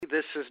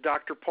This is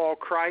Dr. Paul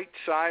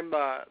Kreitz.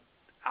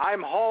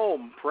 I'm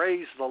home.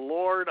 Praise the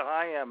Lord.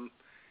 I am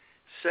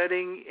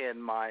sitting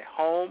in my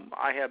home.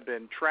 I have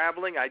been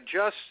traveling. I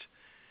just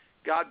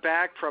got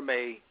back from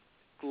a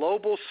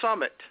global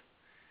summit.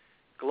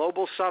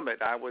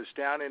 I was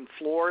down in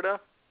Florida,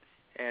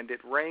 and it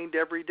rained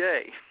every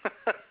day.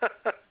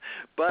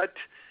 But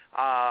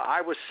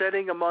I was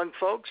sitting among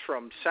folks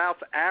from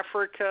South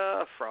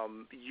Africa,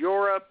 from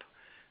Europe,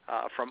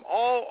 from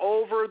all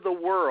over the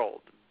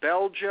world.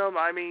 Belgium,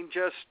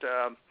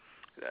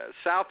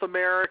 South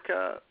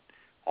America,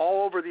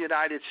 all over the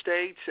United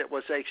States. It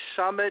was a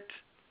summit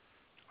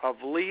of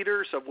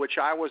leaders of which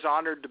I was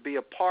honored to be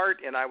a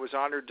part, and I was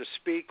honored to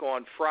speak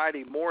on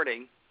Friday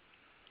morning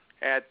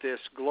at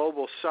this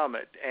global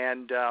summit.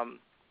 And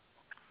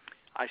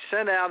I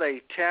sent out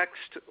a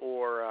text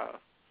or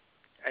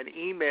an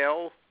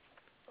email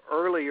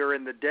earlier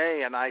in the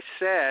day, and I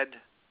said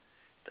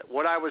that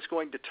what I was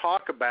going to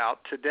talk about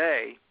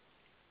today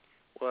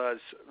was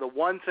the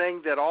one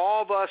thing that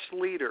all of us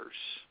leaders,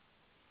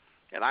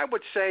 and I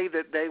would say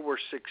that they were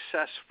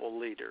successful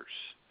leaders.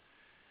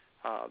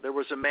 There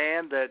was a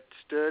man that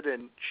stood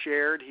and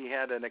shared. He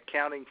had an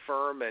accounting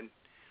firm, and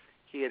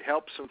he had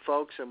helped some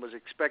folks and was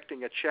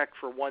expecting a check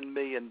for $1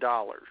 million to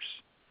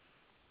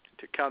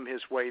come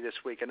his way this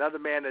week. Another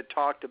man had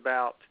talked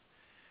about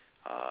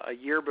a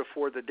year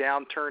before the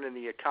downturn in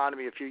the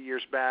economy a few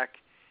years back,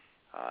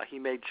 he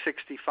made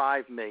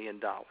 $65 million.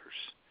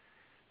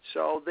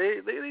 So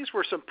these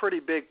were some pretty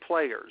big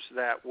players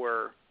that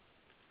were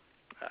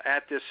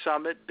at this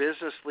summit,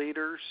 business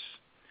leaders,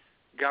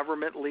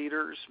 government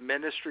leaders,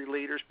 ministry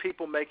leaders,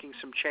 people making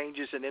some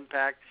changes and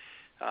impact.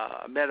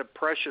 I met a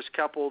precious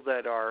couple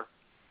that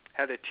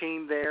had a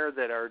team there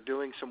that are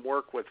doing some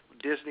work with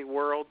Disney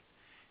World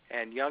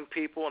and young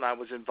people, and I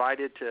was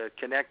invited to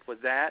connect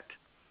with that.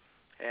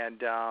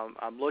 And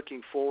I'm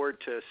looking forward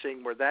to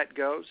seeing where that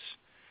goes.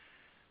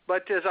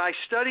 But as I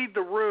studied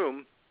the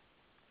room,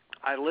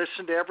 I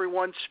listened to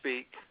everyone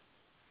speak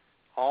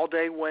all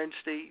day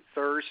Wednesday,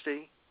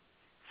 Thursday,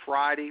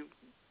 Friday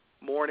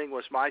morning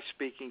was my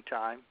speaking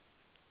time.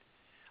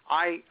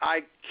 I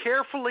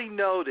carefully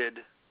noted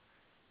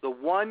the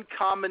one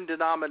common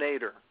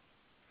denominator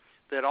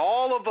that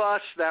all of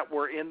us that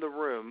were in the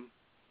room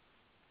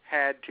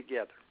had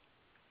together.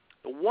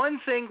 The one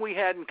thing we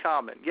had in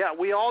common,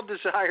 we all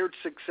desired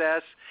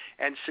success,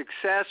 and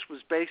success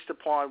was based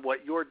upon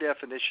what your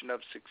definition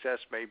of success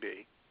may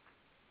be.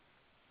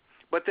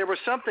 But there was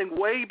something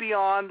way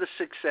beyond the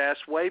success,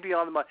 way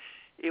beyond the money.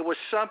 It was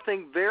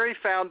something very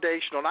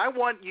foundational. And I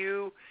want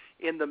you,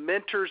 in the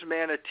Mentor's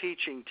Manna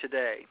teaching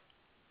today,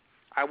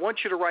 I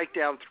want you to write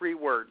down 3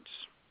 words.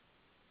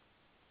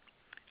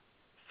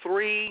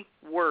 3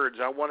 words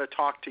I want to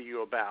talk to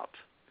you about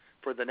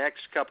for the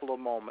next couple of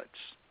moments.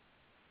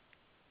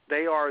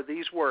 They are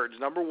these words.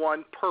 Number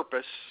 1,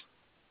 purpose.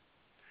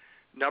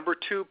 Number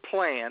 2,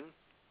 plan.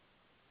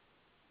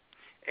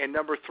 And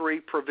number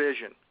 3,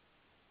 provision.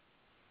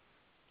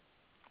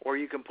 Or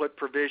you can put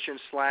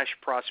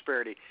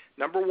provision/prosperity.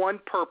 Number 1,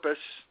 purpose.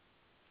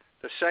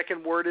 The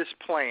second word is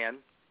plan.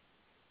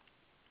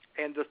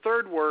 And the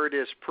third word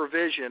is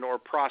provision or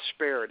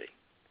prosperity.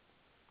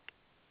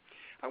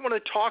 I want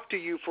to talk to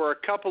you for a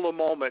couple of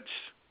moments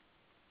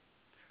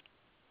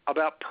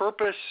about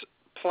purpose,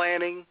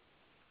 planning,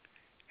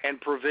 and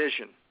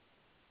provision.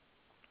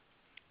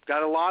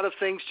 Got a lot of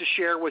things to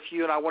share with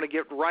you, and I want to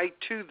get right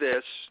to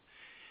this.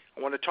 I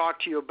want to talk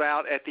to you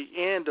about at the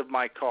end of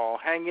my call.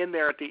 Hang in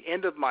there at the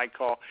end of my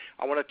call.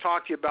 I want to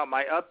talk to you about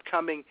my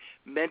upcoming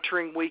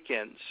mentoring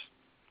weekends.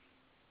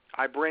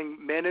 I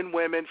bring men and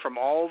women from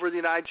all over the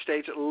United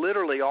States,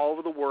 literally all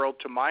over the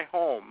world, to my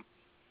home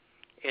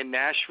in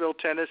Nashville,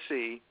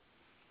 Tennessee,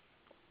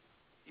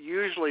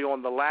 usually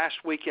on the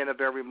last weekend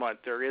of every month.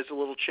 There is a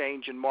little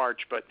change in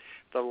March, but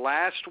the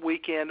last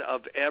weekend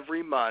of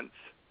every month,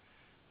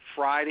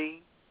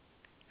 Friday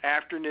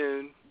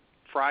afternoon,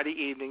 Friday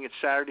evening, and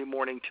Saturday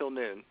morning till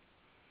noon.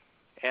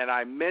 And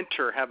I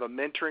have a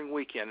mentoring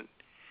weekend.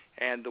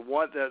 And the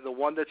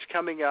one that's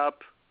coming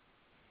up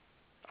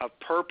of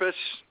purpose,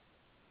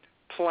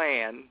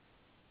 plan,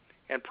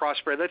 and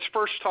prosperity. Let's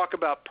first talk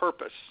about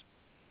purpose.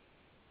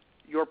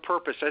 Your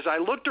purpose. As I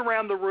looked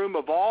around the room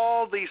of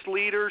all these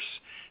leaders,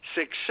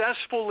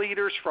 successful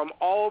leaders from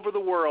all over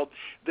the world,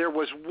 there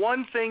was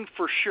one thing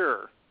for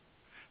sure.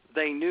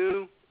 They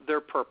knew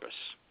their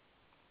purpose.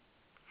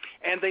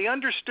 And they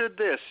understood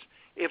this.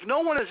 If no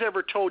one has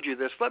ever told you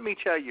this, let me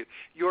tell you,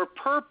 your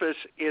purpose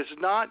is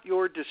not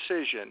your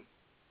decision.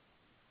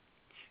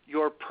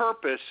 Your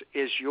purpose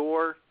is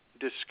your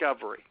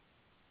discovery.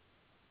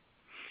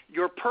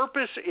 Your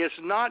purpose is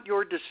not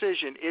your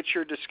decision, it's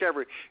your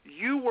discovery.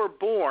 You were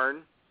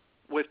born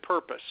with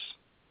purpose.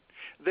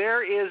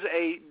 There is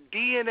a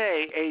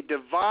DNA, a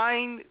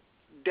divine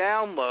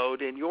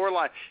download in your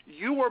life.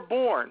 You were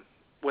born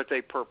with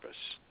a purpose.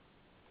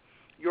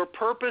 Your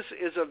purpose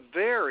is a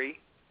very,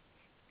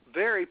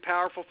 very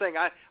powerful thing.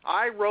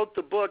 I wrote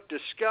the book,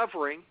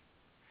 Discovering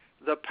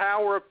the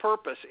Power of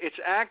Purpose. It's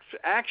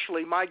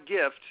actually my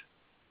gift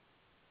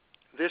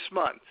this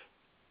month.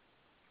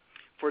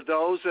 for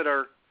those that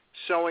are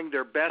sowing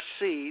their best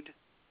seed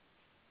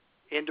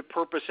into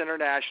Purpose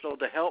International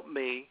to help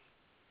me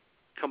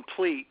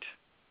complete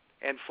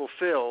and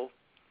fulfill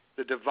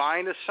the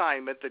divine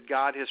assignment that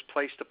God has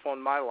placed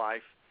upon my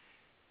life.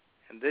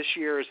 And this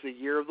year is the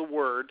year of the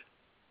Word,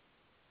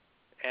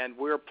 and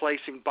we're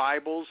placing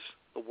Bibles,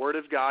 the Word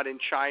of God, in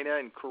China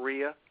and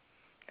Korea.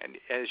 And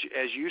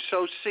as you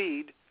sow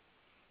seed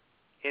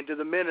into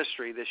the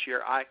ministry this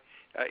year,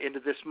 into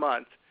this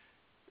month,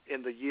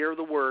 in the year of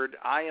the Word,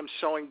 I am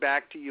sowing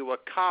back to you a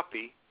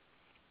copy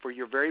for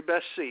your very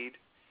best seed,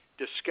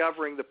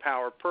 Discovering the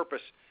Power of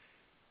Purpose.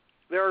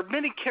 There are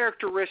many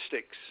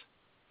characteristics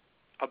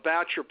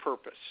about your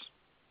purpose.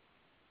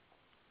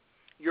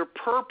 Your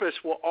purpose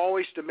will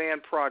always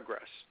demand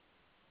progress.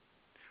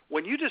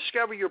 When you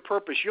discover your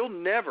purpose, you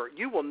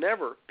will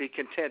never be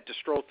content to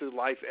stroll through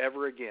life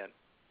ever again.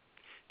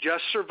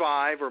 Just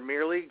survive or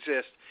merely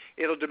exist.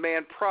 It'll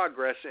demand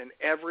progress in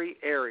every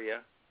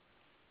area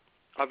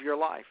of your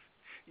life.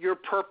 Your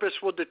purpose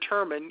will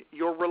determine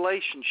your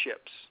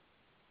relationships.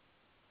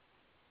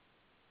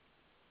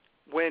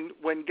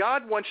 When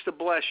God wants to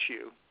bless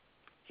you,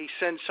 He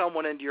sends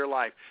someone into your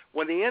life.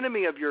 When the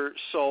enemy of your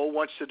soul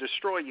wants to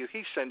destroy you,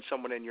 he sends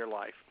someone in your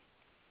life.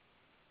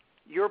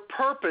 Your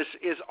purpose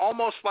is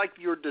almost like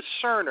your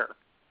discerner.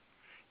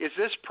 Is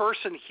this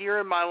person here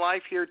in my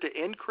life here to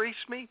increase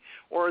me,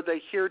 or are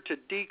they here to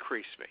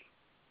decrease me?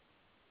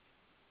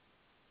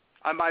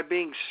 Am I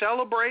being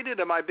celebrated?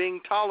 Am I being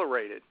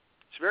tolerated?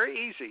 It's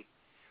very easy.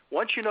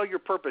 Once you know your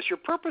purpose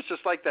is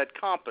like that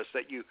compass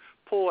that you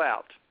pull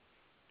out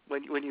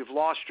when you've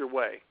lost your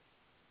way.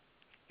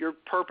 Your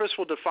purpose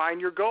will define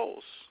your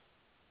goals.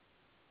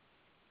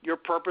 Your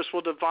purpose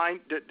will define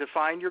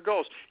your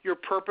goals. Your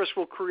purpose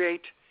will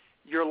create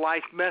your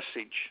life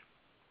message.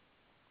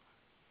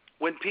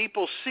 When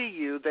people see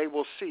you, they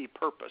will see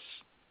purpose.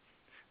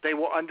 They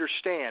will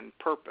understand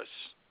purpose.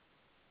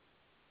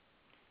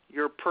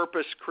 Your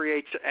purpose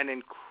creates an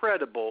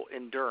incredible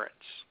endurance.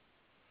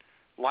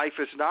 Life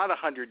is not a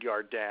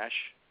 100-yard dash.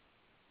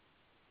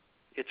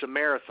 It's a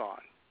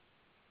marathon.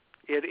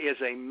 It is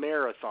a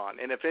marathon.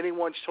 And if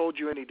anyone's told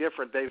you any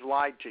different, they've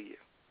lied to you.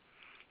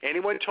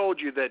 Anyone told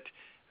you that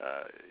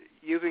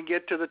you can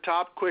get to the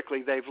top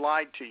quickly, they've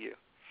lied to you.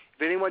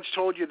 If anyone's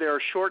told you there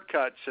are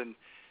shortcuts and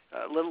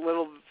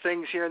little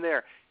things here and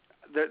there,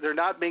 they're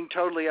not being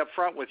totally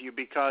upfront with you,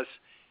 because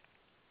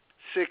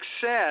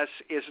success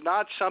is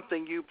not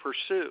something you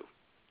pursue.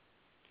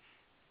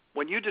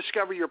 When you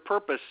discover your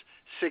purpose,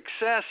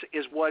 success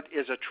is what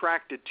is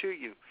attracted to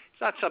you.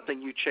 It's not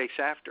something you chase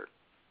after.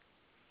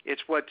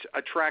 It's what's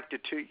attracted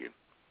to you.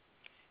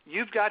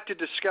 You've got to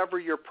discover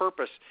your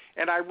purpose.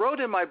 And I wrote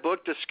in my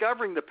book,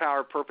 Discovering the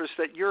Power of Purpose,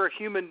 that you're a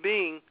human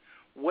being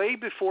way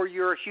before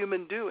you're a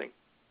human doing.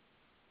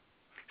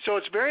 So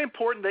it's very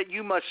important that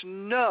you must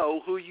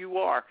know who you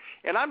are.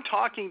 And I'm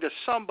talking to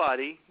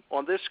somebody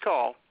on this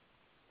call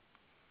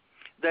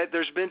that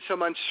there's been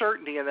some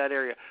uncertainty in that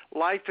area.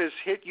 Life has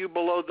hit you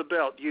below the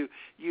belt.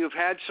 You've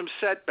had some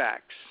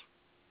setbacks.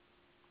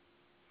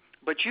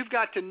 But you've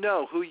got to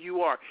know who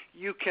you are.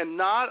 You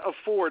cannot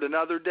afford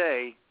another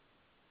day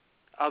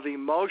of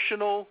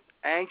emotional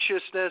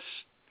anxiousness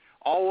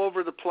all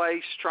over the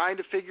place, trying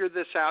to figure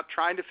this out,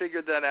 trying to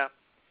figure that out.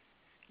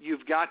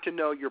 You've got to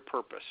know your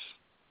purpose.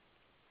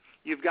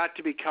 You've got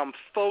to become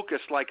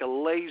focused like a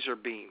laser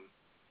beam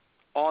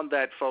on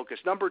that focus.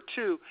 Number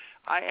 2,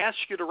 I ask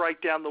you to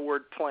write down the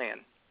word plan.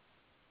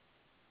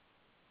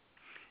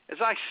 As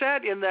I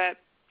sat in that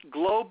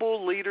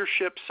Global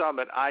Leadership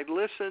Summit, I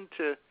listened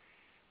to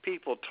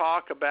people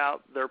talk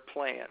about their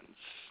plans.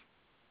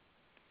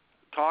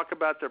 Talk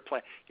about their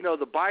plan. You know,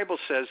 the Bible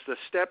says the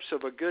steps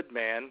of a good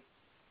man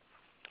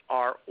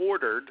are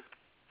ordered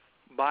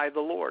by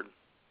the Lord.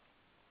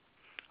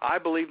 I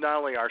believe not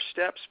only our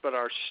steps, but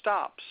our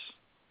stops.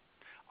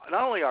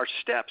 Not only our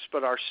steps,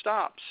 but our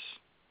stops.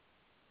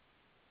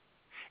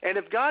 And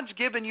if God's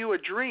given you a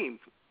dream,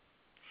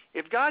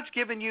 if God's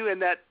given you in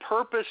that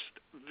purposed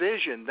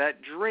vision,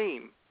 that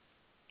dream,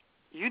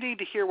 you need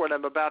to hear what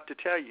I'm about to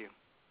tell you.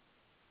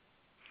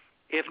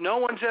 If no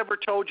one's ever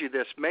told you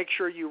this, make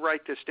sure you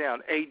write this down.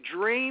 A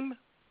dream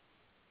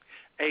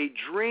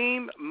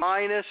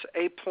minus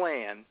a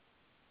plan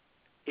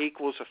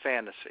equals a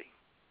fantasy.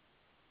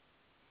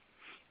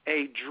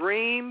 A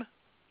dream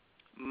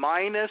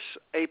minus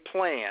a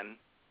plan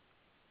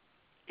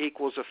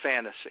equals a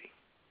fantasy.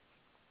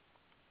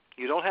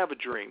 You don't have a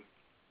dream.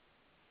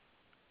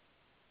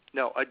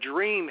 No, a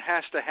dream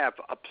has to have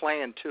a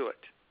plan to it.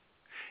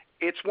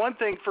 It's one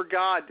thing for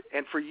God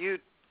and for you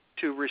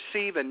to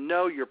receive and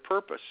know your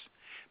purpose,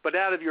 but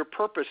out of your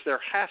purpose there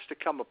has to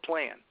come a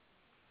plan.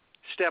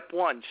 Step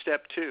 1,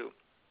 step 2.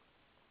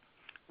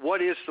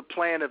 What is the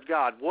plan of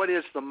God? What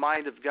is the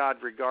mind of God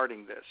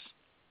regarding this?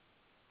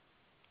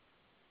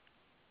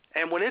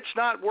 And when it's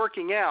not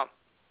working out,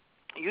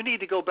 you need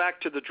to go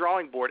back to the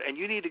drawing board, and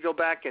you need to go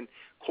back and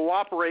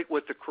cooperate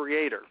with the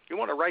Creator. You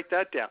want to write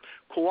that down.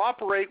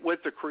 Cooperate with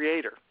the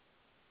Creator.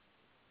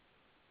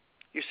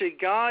 You see,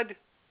 God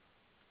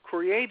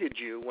created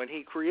you. When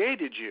He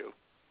created you,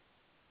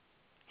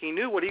 He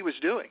knew what he was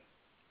doing.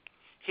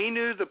 He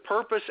knew the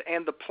purpose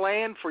and the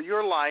plan for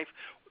your life,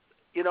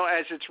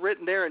 as it's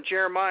written there in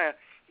Jeremiah,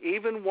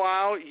 even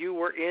while you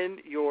were in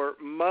your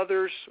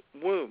mother's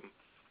womb.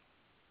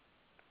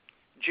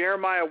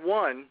 Jeremiah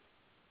 1,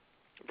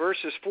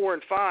 verses 4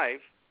 and 5,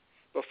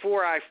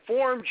 before I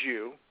formed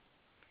you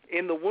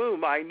in the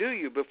womb, I knew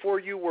you. Before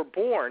you were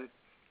born,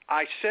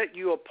 I set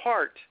you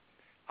apart.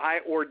 I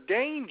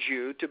ordained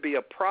you to be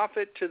a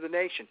prophet to the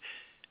nations.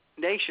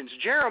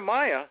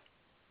 Jeremiah,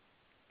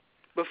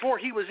 before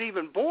he was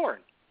even born,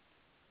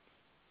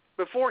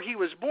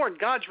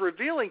 God's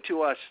revealing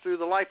to us through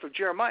the life of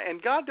Jeremiah.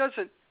 And God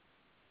doesn't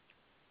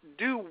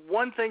do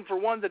one thing for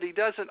one that he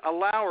doesn't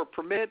allow or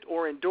permit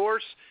or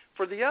endorse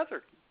for the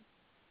other.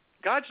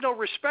 God's no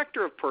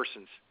respecter of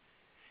persons.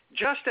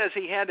 Just as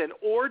he had an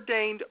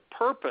ordained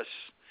purpose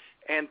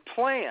and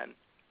plan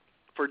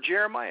for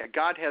Jeremiah,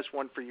 God has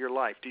one for your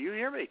life. Do you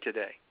hear me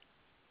today?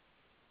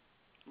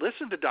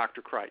 Listen to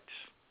Dr. Kreitz.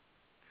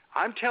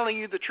 I'm telling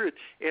you the truth.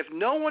 If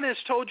no one has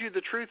told you the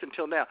truth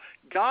until now,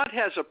 God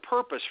has a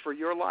purpose for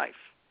your life.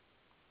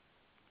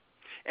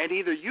 And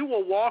either you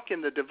will walk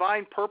in the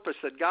divine purpose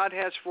that God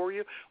has for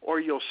you, or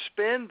you'll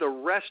spend the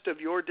rest of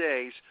your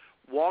days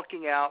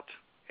walking out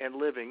and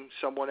living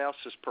someone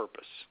else's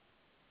purpose.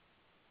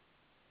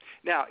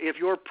 Now, if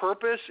your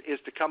purpose is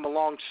to come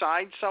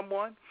alongside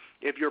someone,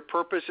 if your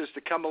purpose is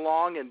to come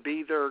along and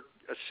be their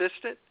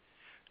assistant,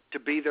 to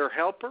be their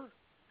helper,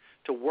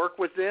 to work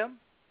with them,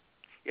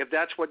 if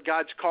that's what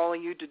God's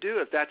calling you to do,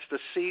 if that's the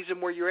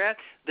season where you're at,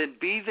 then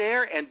be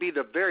there and be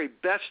the very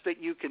best that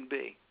you can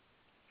be.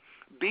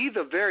 Be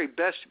the very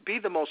best, be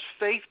the most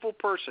faithful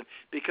person,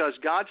 because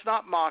God's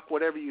not mocked.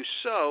 Whatever you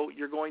sow,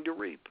 you're going to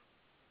reap.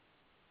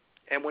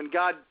 And when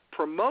God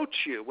promotes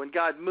you, when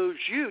God moves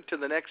you to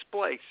the next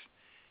place,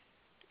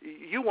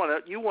 you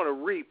want to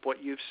reap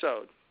what you've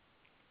sowed.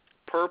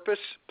 Purpose,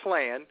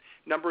 plan.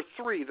 Number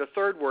 3, the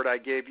third word I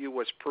gave you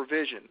was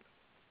provision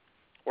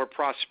or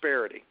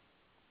prosperity.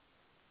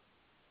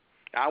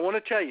 Now, I want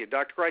to tell you,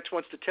 Dr. Kreitz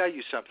wants to tell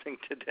you something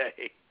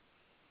today.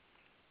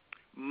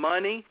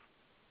 Money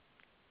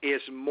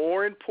is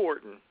more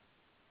important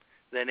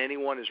than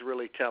anyone is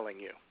really telling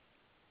you.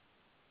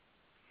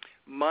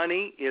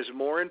 Money is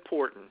more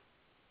important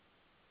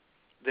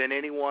than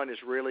anyone is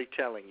really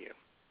telling you.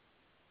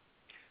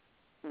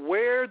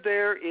 Where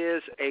there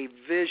is a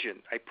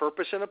vision, a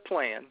purpose and a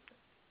plan,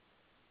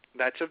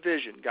 that's a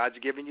vision. God's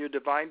given you a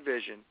divine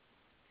vision.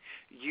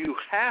 You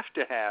have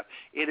to have,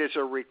 it is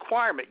a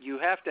requirement, you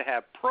have to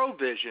have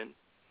provision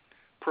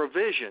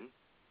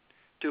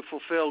to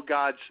fulfill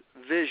God's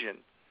vision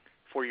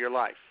for your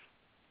life.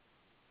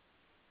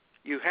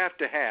 You have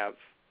to have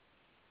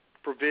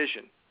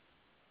provision.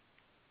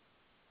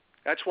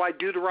 That's why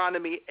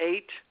Deuteronomy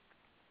 8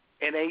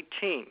 and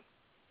 18.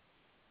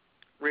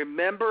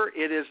 Remember,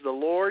 it is the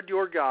Lord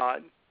your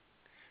God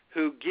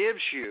who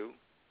gives you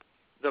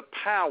the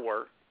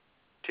power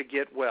to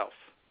get wealth.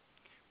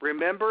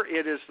 Remember,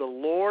 it is the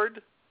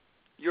Lord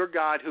your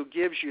God who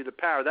gives you the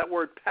power. That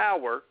word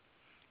power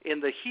in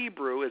the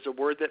Hebrew is a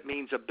word that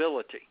means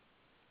ability.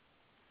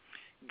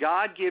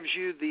 God gives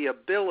you the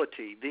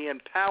ability, the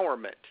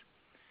empowerment,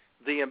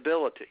 the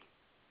ability.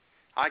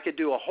 I could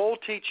do a whole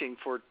teaching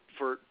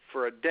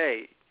for a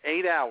day,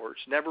 8 hours,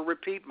 never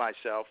repeat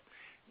myself,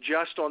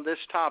 just on this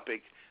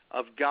topic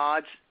of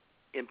God's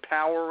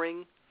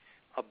empowering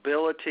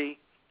ability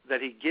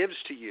that he gives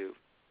to you.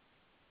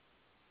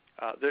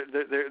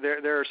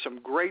 There are some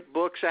great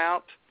books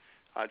out.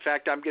 In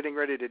fact, I'm getting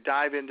ready to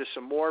dive into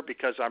some more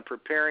because I'm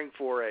preparing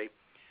for a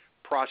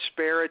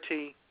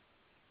prosperity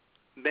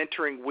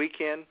mentoring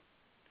weekend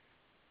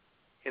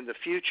in the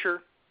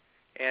future.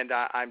 And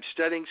I'm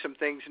studying some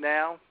things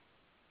now,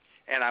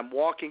 and I'm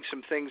walking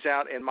some things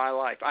out in my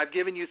life. I've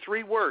given you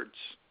 3 words: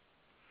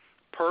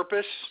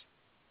 purpose,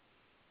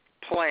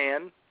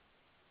 plan,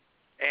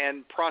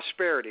 and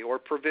prosperity or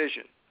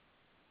provision.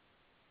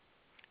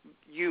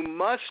 You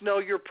must know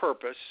your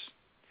purpose,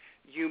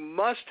 you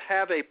must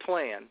have a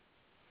plan,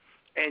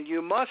 and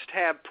you must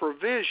have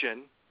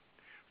provision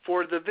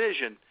for the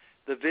vision.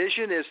 The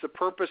vision is the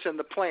purpose and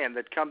the plan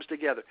that comes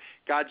together.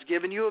 God's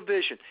given you a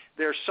vision.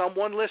 There's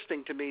someone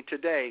listening to me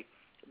today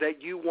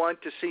that you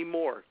want to see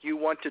more. You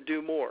want to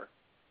do more.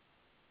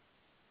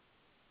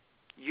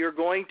 You're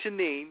going to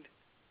need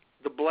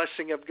the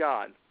blessing of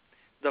God,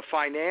 the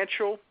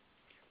financial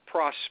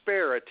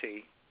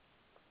prosperity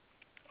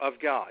of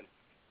God.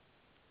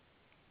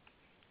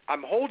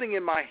 I'm holding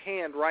in my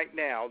hand right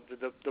now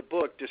the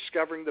book,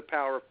 Discovering the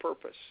Power of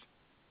Purpose.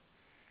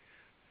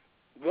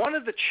 One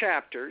of the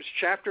chapters,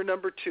 chapter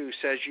number 2,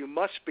 says you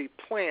must be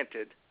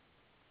planted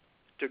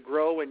to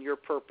grow in your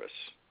purpose.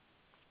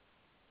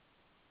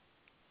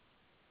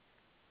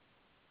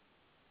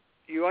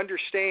 You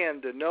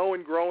understand, to know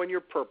and grow in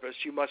your purpose,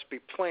 you must be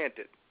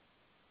planted.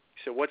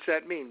 So what's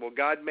that mean? Well,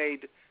 God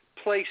made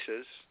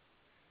places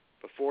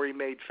before he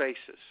made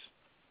faces.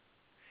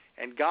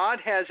 And God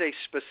has a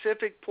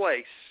specific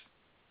place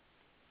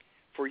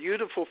for you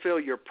to fulfill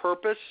your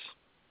purpose,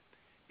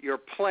 your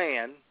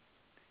plan,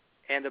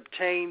 and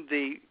obtain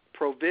the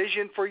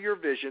provision for your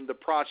vision, the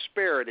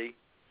prosperity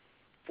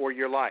for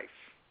your life.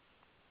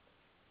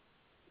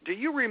 Do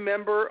you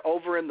remember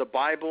over in the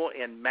Bible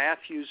in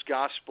Matthew's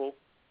Gospel,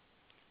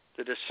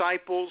 the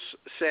disciples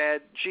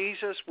said,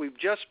 Jesus, we've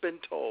just been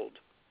told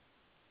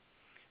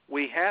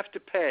we have to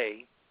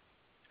pay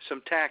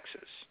some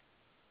taxes.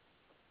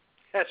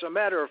 As a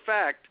matter of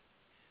fact,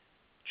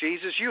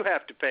 Jesus, you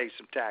have to pay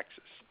some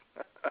taxes.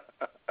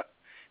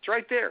 It's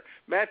right there.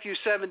 Matthew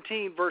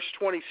 17, verse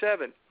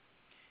 27.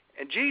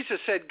 And Jesus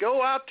said,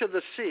 go out to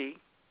the sea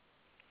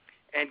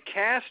and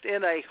cast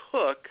in a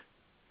hook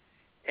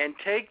and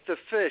take the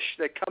fish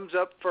that comes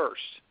up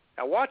first.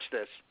 Now watch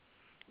this.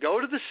 Go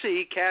to the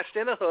sea, cast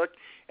in a hook,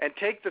 and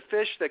take the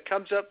fish that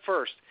comes up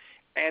first.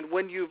 And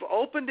when you've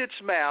opened its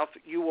mouth,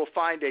 you will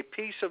find a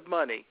piece of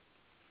money.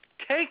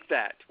 Take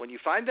that. When you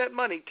find that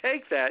money,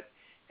 take that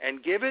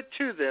and give it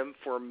to them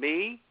for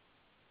me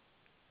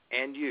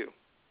and you.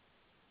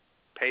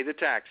 Pay the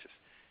taxes.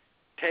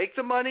 Take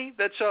the money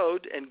that's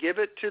owed and give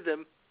it to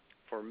them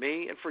for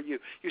me and for you.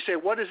 You say,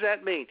 what does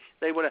that mean?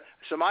 They want to.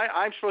 So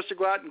I'm supposed to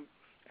go out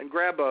and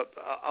grab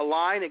a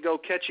line and go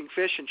catching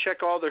fish and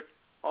check all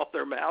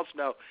their mouths?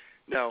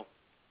 No.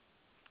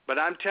 But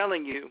I'm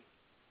telling you,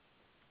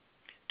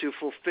 to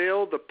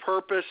fulfill the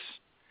purpose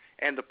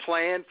and the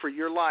plan for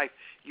your life,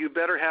 you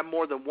better have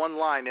more than one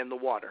line in the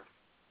water.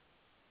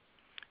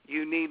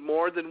 You need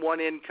more than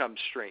one income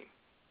stream.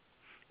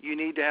 You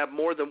need to have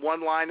more than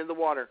one line in the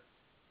water.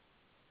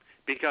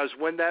 Because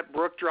when that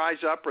brook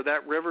dries up or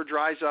that river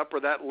dries up or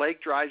that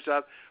lake dries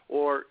up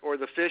or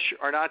the fish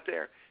are not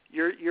there,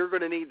 you're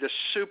going to need the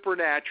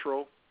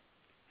supernatural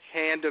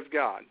hand of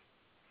God,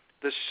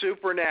 the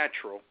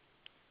supernatural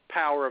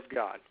power of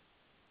God.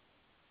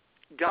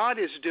 God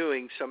is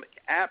doing some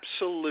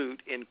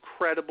absolute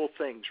incredible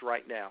things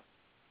right now.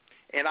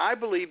 And I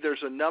believe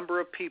there's a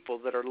number of people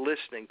that are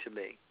listening to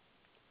me.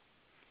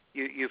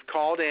 You've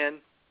called in.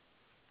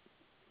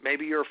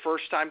 Maybe you're a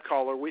first-time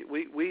caller.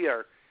 We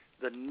are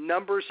the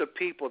numbers of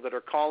people that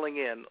are calling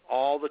in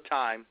all the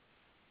time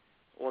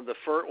on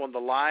the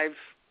live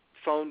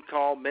phone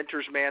call,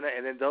 Mentors Manna,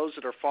 and then those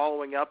that are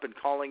following up and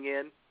calling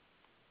in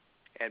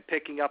and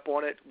picking up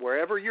on it.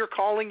 Wherever you're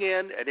calling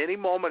in at any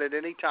moment, at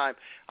any time,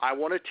 I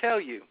want to tell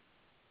you,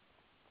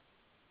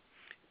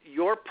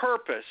 your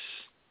purpose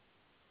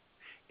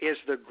is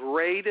the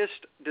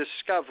greatest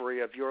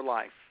discovery of your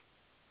life.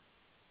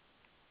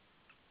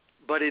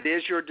 But it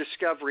is your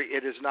discovery.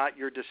 It is not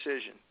your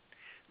decision.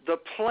 The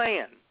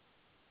plan,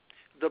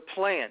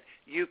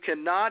 you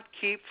cannot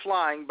keep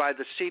flying by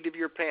the seat of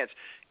your pants.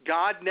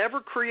 God never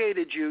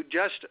created you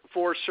just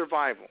for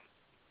survival.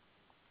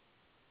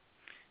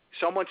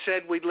 Someone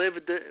said we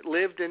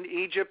lived in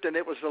Egypt and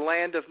it was the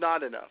land of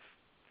not enough.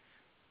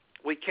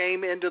 We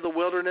came into the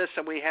wilderness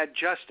and we had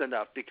just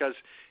enough because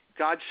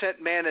God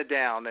sent manna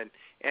down and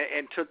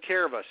took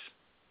care of us.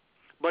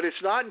 But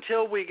it's not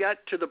until we got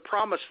to the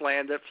promised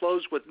land that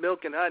flows with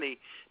milk and honey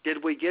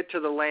did we get to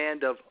the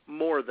land of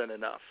more than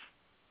enough.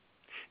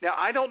 Now,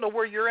 I don't know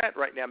where you're at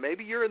right now.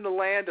 Maybe you're in the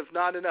land of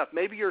not enough.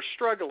 Maybe you're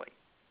struggling.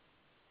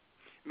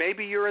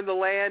 Maybe you're in the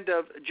land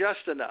of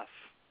just enough.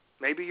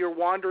 Maybe you're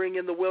wandering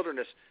in the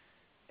wilderness,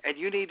 and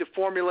you need to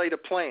formulate a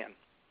plan.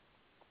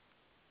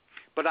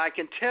 But I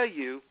can tell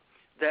you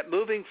that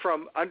moving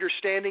from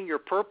understanding your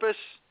purpose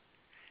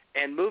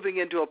and moving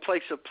into a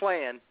place of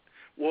plan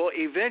will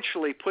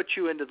eventually put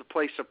you into the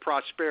place of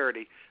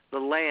prosperity, the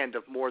land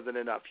of more than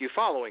enough. You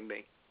following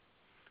me?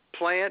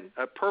 Plan,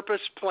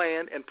 purpose,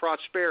 plan, and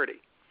prosperity.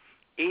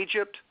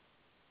 Egypt,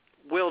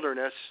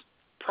 wilderness,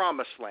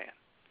 promised land.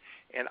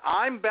 And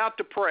I'm about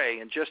to pray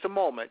in just a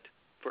moment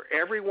for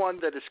everyone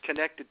that is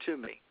connected to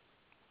me.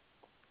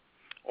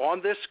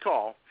 On this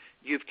call,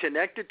 you've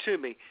connected to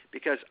me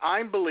because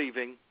I'm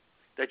believing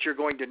that you're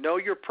going to know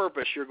your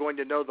purpose. You're going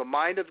to know the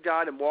mind of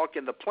God and walk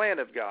in the plan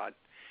of God.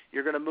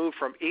 You're going to move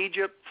from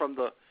Egypt, from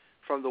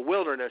the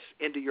wilderness,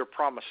 into your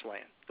promised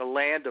land, the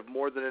land of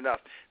more than enough.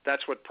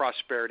 That's what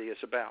prosperity is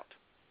about.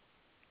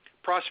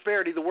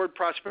 Prosperity, the word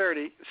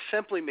prosperity,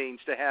 simply means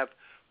to have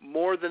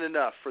more than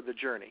enough for the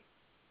journey.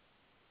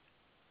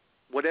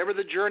 Whatever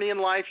the journey in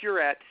life you're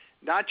at,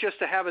 not just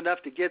to have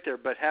enough to get there,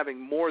 but having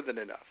more than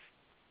enough.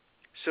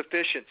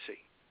 Sufficiency.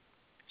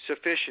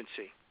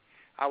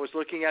 I was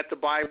looking at the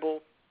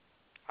Bible.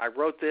 I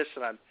wrote this,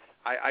 and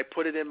I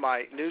put it in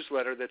my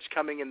newsletter that's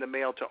coming in the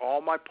mail to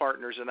all my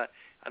partners,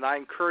 and I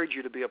encourage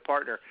you to be a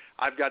partner.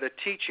 I've got a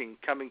teaching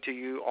coming to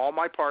you, all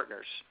my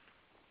partners.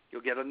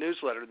 You'll get a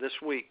newsletter this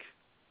week.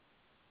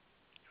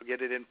 You'll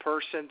get it in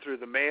person through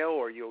the mail,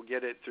 or you'll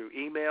get it through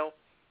email,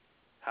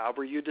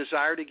 however you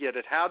desire to get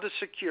it. How to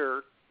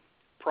secure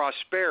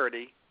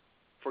prosperity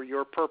for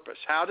your purpose.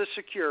 How to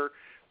secure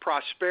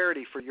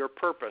prosperity for your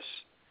purpose.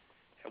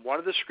 And one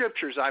of the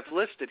scriptures I've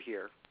listed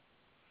here,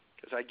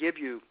 because I give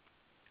you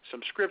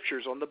some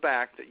scriptures on the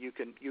back that you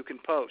can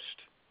post.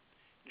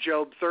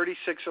 Job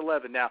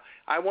 36:11. Now,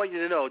 I want you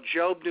to know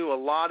Job knew a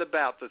lot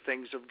about the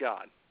things of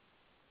God.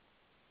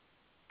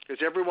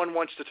 Because everyone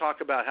wants to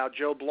talk about how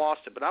Job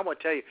lost it, but I want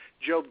to tell you,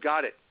 Job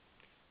got it.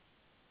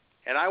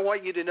 And I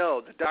want you to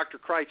know that Dr.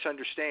 Kreitz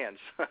understands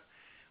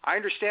I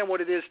understand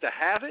what it is to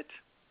have it.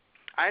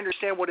 I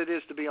understand what it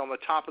is to be on the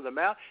top of the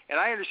mountain, and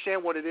I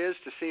understand what it is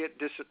to see it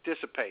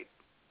dissipate.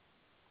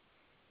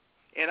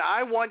 And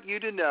I want you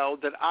to know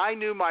that I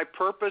knew my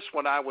purpose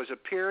when I was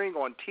appearing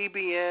on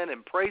TBN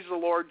and Praise the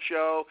Lord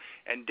show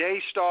and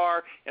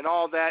Daystar and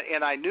all that,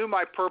 and I knew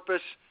my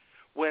purpose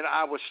when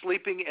I was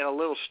sleeping in a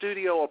little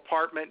studio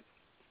apartment.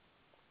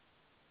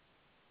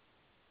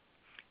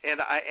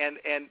 And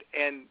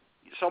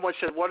someone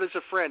said, "What is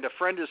a friend?" A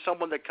friend is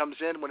someone that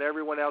comes in when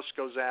everyone else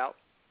goes out.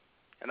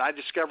 And I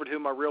discovered who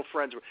my real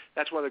friends were.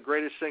 That's one of the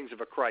greatest things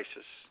of a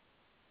crisis.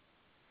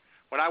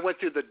 When I went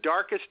through the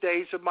darkest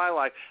days of my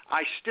life,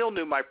 I still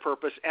knew my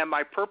purpose, and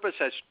my purpose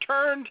has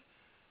turned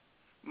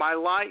my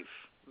life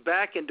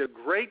back into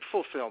great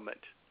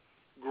fulfillment,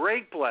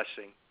 great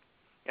blessing.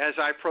 As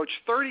I approach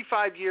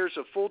 35 years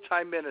of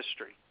full-time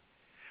ministry,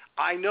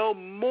 I know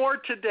more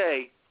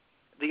today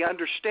the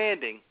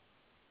understanding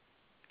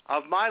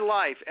of my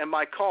life and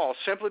my call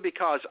simply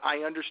because I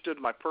understood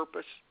my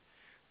purpose.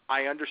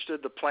 I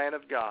understood the plan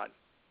of God,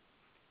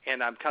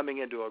 and I'm coming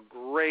into a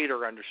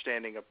greater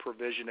understanding of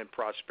provision and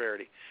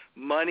prosperity.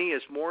 Money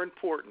is more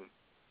important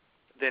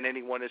than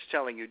anyone is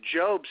telling you.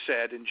 Job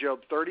said in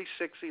Job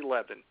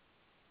 36:11,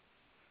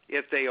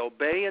 if they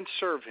obey and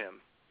serve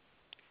him,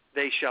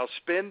 they shall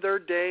spend their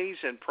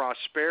days in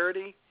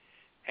prosperity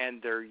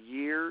and their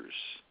years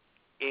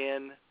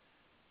in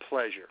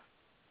pleasure.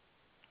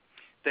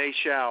 They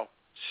shall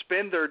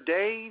spend their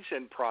days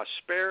in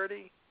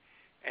prosperity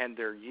and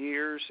their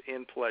years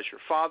in pleasure.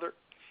 Father,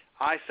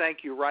 I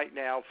thank you right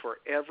now for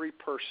every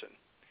person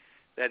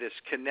that is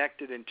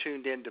connected and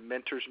tuned in to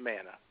Mentors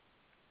Manna.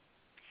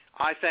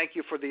 I thank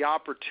you for the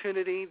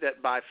opportunity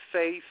that by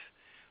faith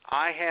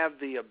I have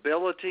the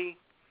ability,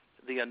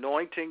 the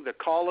anointing, the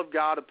call of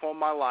God upon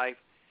my life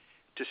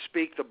to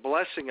speak the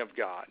blessing of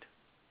God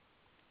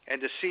and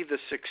to see the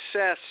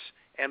success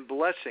and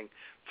blessing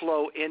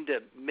flow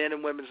into men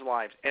and women's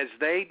lives as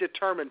they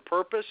determine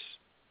purpose,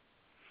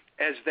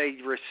 as they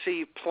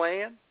receive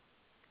plan,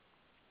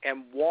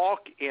 and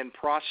walk in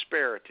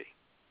prosperity.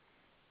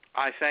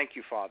 I thank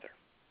you, Father.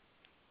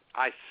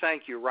 I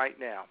thank you right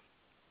now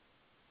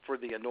for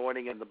the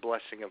anointing and the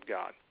blessing of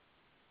God.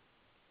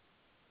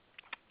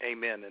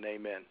 Amen and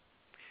amen.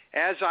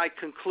 As I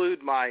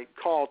conclude my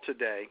call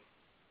today,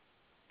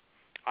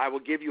 I will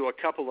give you a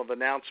couple of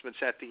announcements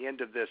at the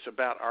end of this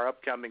about our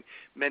upcoming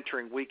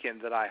mentoring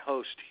weekend that I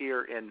host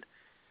here in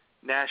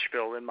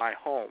Nashville in my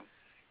home.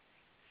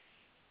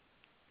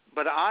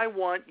 But I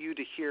want you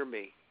to hear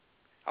me.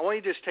 I want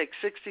you to just take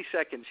 60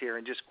 seconds here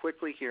and just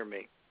quickly hear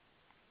me.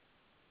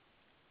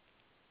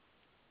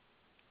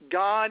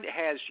 God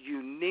has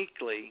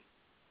uniquely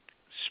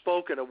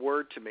spoken a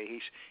word to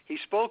me. He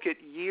spoke it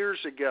years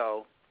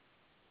ago,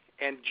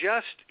 and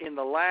just in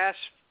the last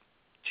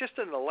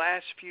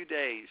few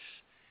days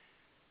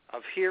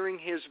of hearing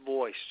his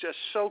voice, just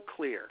so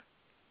clear,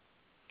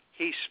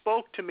 he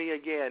spoke to me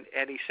again,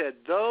 and he said,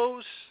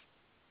 those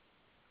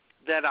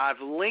that I've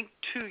linked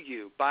to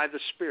you by the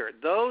Spirit,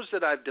 those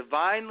that I've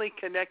divinely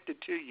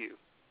connected to you,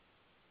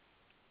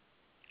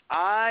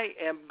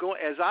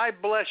 as I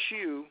bless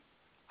you,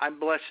 I'm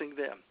blessing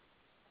them.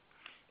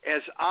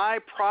 As I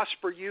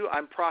prosper you,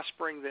 I'm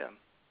prospering them.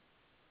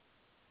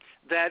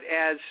 That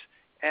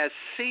as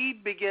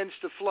seed begins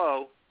to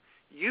flow,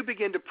 you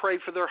begin to pray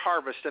for their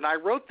harvest. And I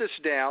wrote this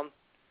down,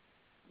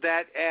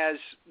 that as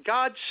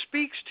God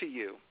speaks to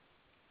you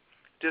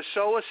to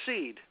sow a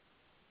seed,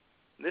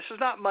 this is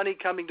not money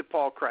coming to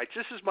Paul Christ.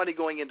 This is money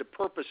going into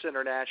Purpose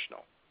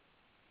International.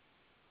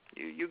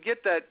 You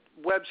get that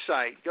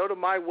website. Go to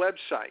my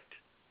website.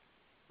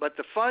 But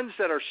the funds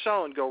that are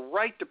sown go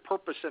right to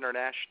Purpose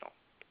International.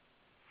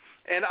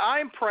 And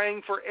I'm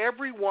praying for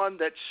everyone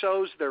that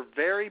sows their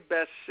very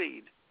best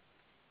seed.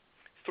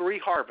 3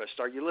 harvests.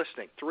 Are you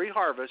listening? 3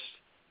 harvests.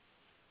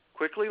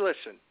 Quickly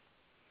listen.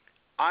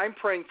 I'm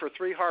praying for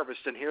 3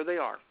 harvests, and here they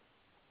are.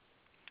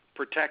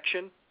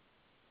 Protection,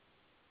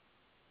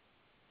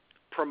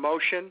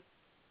 promotion,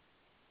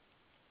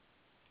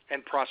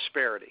 and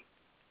prosperity.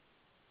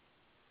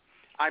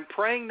 I'm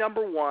praying,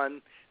 number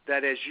 1,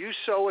 that as you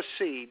sow a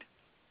seed,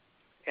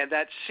 and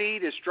that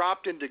seed is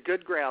dropped into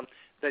good ground,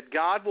 that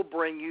God will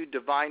bring you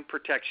divine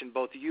protection,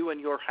 both you and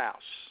your house.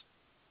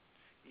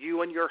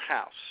 You and your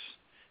house.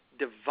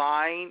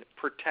 Divine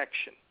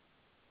protection.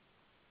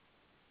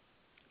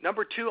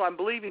 Number 2, I'm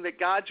believing that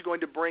God's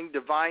going to bring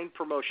divine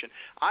promotion.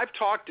 I've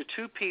talked to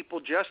 2 people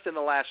just in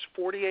the last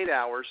 48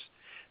 hours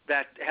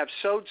that have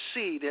sowed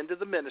seed into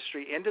the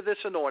ministry, into this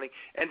anointing,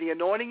 and the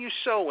anointing you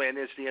sow in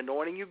is the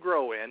anointing you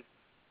grow in,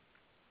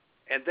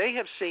 and they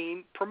have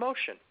seen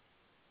promotion.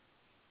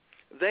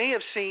 They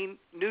have seen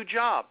new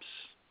jobs.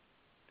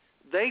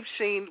 They've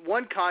seen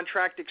one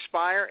contract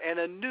expire and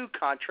a new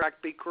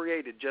contract be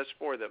created just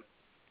for them.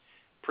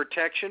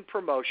 Protection,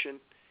 promotion,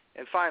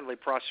 and finally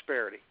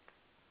prosperity.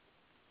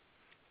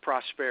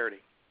 Prosperity.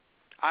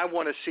 I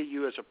want to see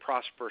you as a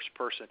prosperous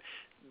person.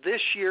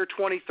 This year,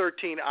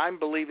 2013, I'm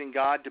believing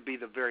God to be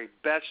the very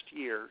best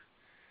year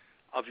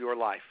of your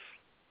life.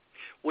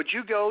 would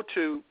you go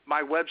to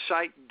my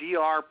website,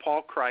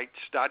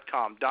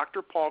 drpaulkreitz.com,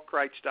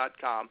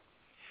 drpaulkreitz.com,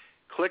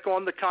 click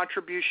on the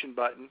contribution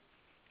button,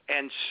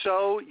 and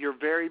sow your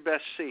very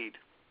best seed.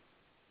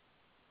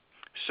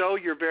 Sow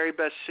your very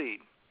best seed.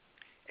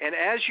 And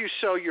as you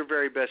sow your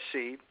very best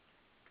seed,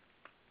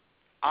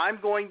 I'm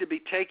going to be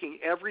taking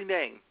every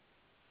name,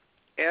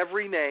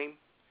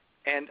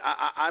 and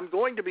I'm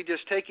going to be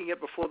just taking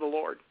it before the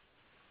Lord.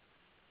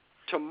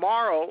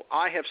 Tomorrow,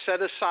 I have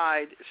set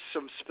aside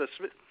some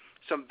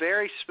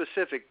very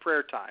specific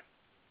prayer time.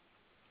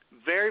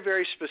 Very,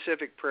 very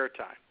specific prayer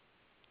time.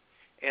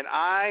 And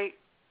I'm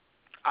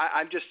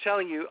just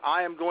telling you,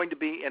 I am going to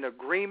be in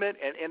agreement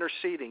and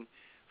interceding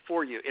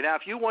for you. And now,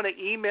 if you want to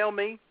email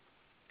me,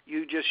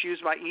 you just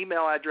use my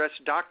email address,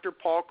 Dr.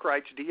 Paul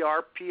Kreitz,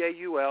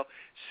 DrPaulKreitz,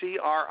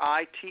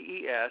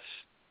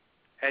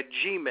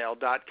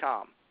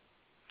 @gmail.com.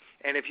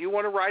 And if you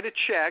want to write a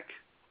check,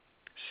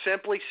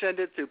 simply send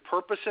it through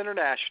Purpose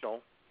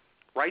International.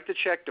 Write the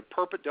check to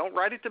Purpose. Don't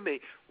write it to me.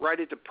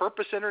 Write it to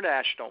Purpose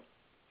International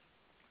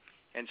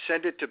and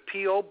send it to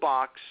P.O.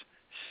 Box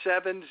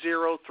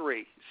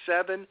 703,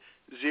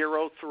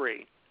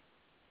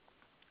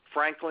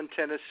 Franklin,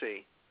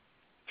 Tennessee,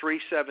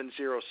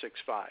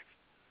 37065.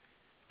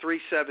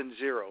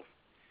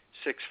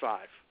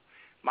 37065.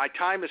 My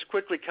time is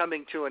quickly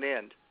coming to an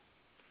end,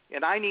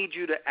 and I need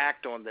you to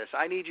act on this.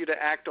 I need you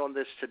to act on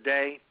this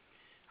today.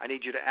 I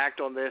need you to act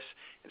on this.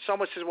 And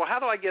someone says, well, how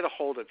do I get a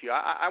hold of you?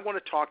 I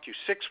want to talk to you.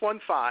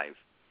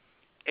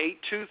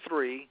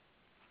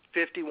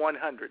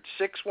 615-823-5100.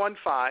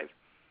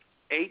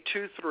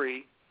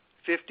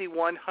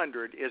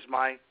 615-823-5100 is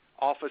my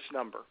office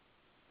number.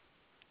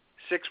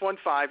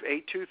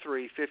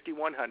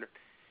 615-823-5100.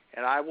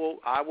 And I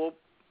will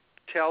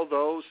tell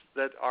those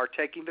that are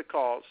taking the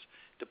calls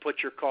to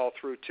put your call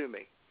through to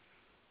me.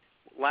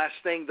 Last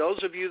thing,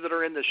 those of you that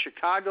are in the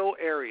Chicago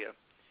area,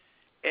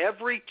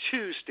 every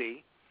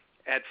Tuesday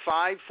at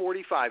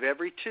 5:45,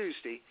 every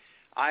Tuesday,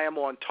 I am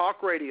on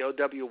Talk Radio,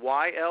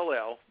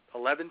 WYLL,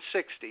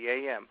 1160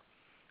 AM,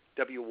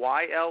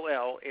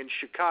 WYLL in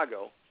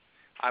Chicago.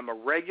 I'm a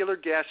regular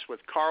guest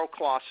with Carl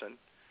Clausen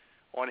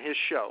on his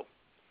show.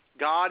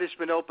 God has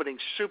been opening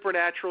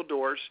supernatural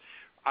doors.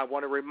 I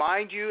want to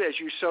remind you, as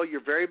you sow your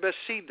very best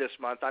seed this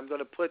month, I'm going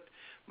to put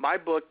my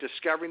book,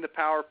 Discovering the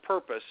Power of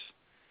Purpose,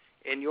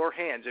 in your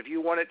hands. If you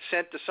want it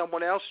sent to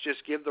someone else,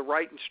 just give the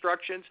right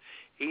instructions.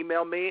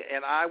 Email me,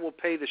 and I will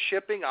pay the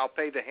shipping. I'll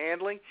pay the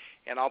handling,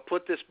 and I'll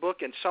put this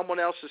book in someone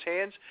else's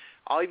hands.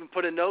 I'll even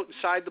put a note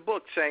inside the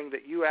book saying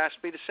that you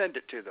asked me to send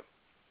it to them.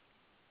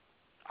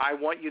 I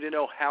want you to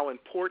know how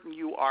important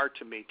you are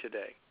to me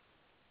today.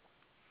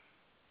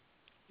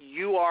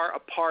 You are a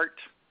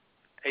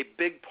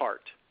big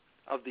part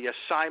of the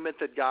assignment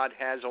that God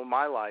has on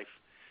my life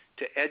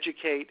to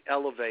educate,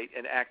 elevate,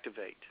 and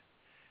activate.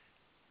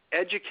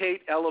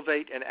 Educate,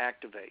 elevate, and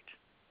activate.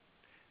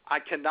 I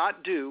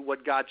cannot do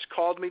what God's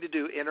called me to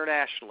do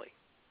internationally.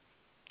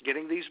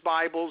 Getting these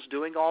Bibles,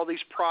 doing all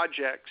these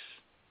projects,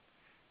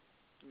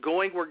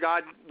 going where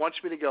God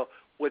wants me to go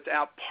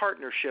without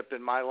partnership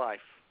in my life.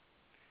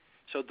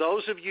 So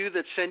those of you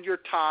that send your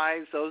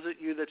tithes, those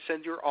of you that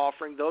send your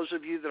offering, those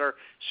of you that are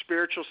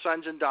spiritual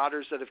sons and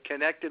daughters that have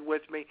connected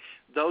with me,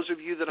 those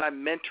of you that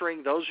I'm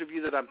mentoring, those of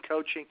you that I'm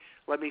coaching,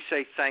 let me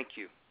say thank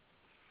you.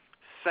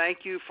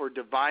 Thank you for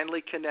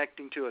divinely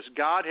connecting to us.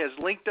 God has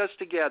linked us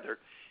together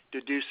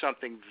to do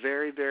something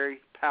very,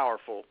 very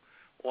powerful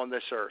on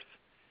this earth.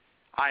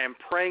 I am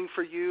praying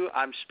for you.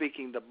 I'm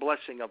speaking the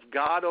blessing of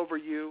God over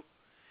you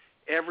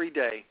every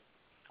day.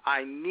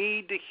 I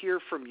need to hear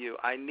from you.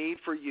 I need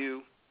for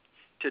you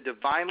to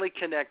divinely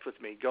connect with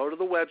me. Go to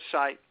the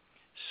website,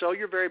 sow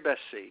your very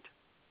best seed.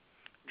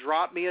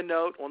 Drop me a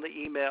note on the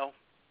email.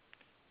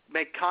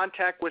 Make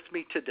contact with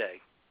me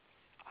today.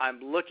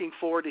 I'm looking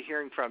forward to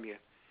hearing from you.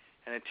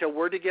 And until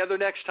we're together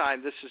next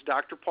time, this is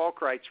Dr. Paul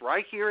Kreitz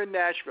right here in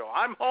Nashville.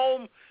 I'm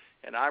home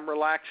and I'm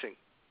relaxing.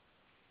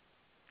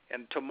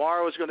 And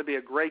tomorrow is going to be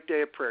a great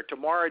day of prayer.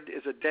 Tomorrow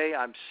is a day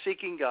I'm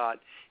seeking God.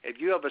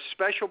 If you have a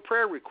special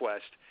prayer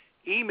request,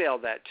 email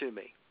that to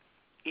me.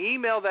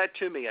 Email that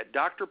to me at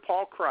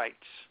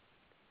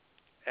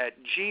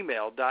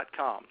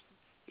drpaulkreitz@gmail.com.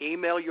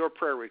 Email your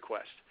prayer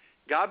request.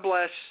 God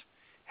bless.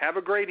 Have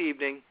a great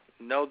evening.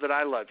 Know that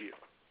I love you.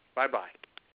 Bye-bye.